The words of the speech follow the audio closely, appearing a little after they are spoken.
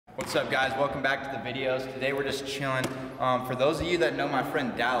What's up, guys? Welcome back to the videos. Today we're just chilling. For those of you that know my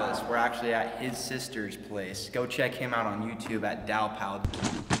friend Dallas, we're actually at his sister's place. Go check him out on YouTube at DalPal.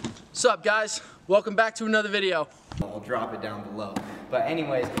 What's up, guys? Welcome back to another video. I'll drop it down below. But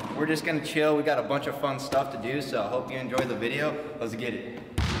anyways, we're just gonna chill. We got a bunch of fun stuff to do, so I hope you enjoy the video. Let's get it.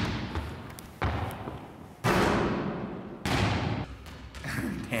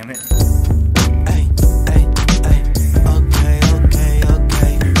 Damn it.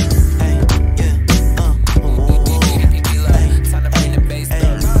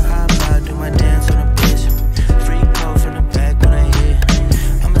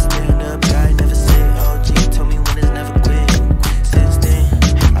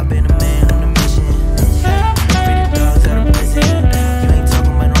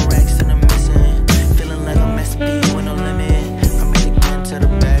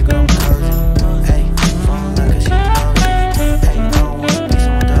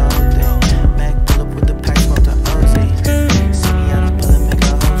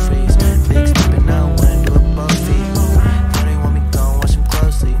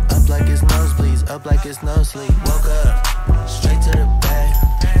 Like it's no sleep. Woke up, straight to the bag.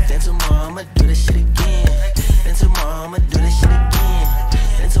 Then tomorrow I'ma do this shit again. Then tomorrow I'ma do this shit again.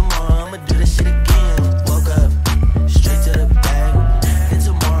 Then tomorrow I'ma do this shit again. Woke up, straight to the bag. Then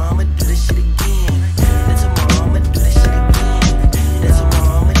tomorrow I'ma do this shit again. Then tomorrow I'ma do this shit again. Then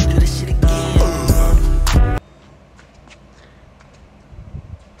tomorrow I'ma do this shit again.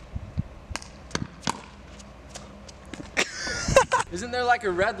 Isn't there like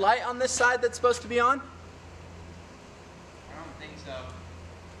a red light on this side that's supposed to be on? I don't think so.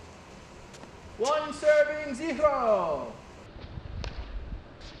 One serving, zero.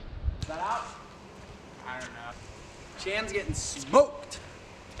 Is that out? I don't know. Chan's getting smoked.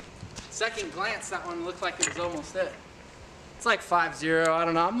 Second glance, that one looked like it was almost it. It's like 5-0, I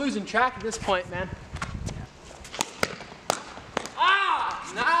don't know. I'm losing track at this point, man.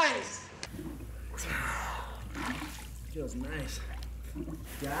 Ah, nice. Feels nice.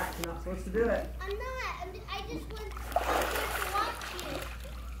 Jack, you're not supposed to do it. I'm not. I just want to watch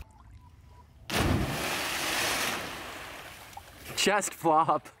you. Chest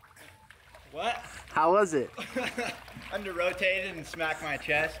flop. What? How was it? Under rotated and smacked my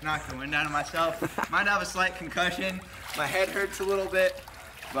chest, knocked the wind out of myself. Might have a slight concussion. My head hurts a little bit,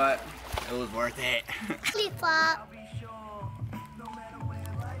 but it was worth it. Flip flop.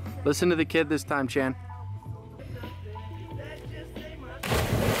 Listen to the kid this time, Chan.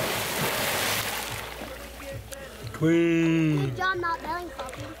 Clean. Good job not belly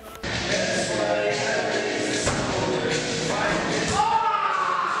flopping.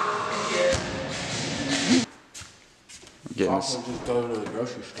 Just go to the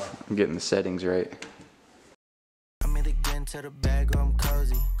grocery store. I'm getting the settings right. I'm either getting to the bag or I'm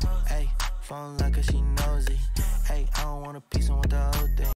cozy. Hey, phone like her, she nosy. Hey, I don't want a piece on with the OG.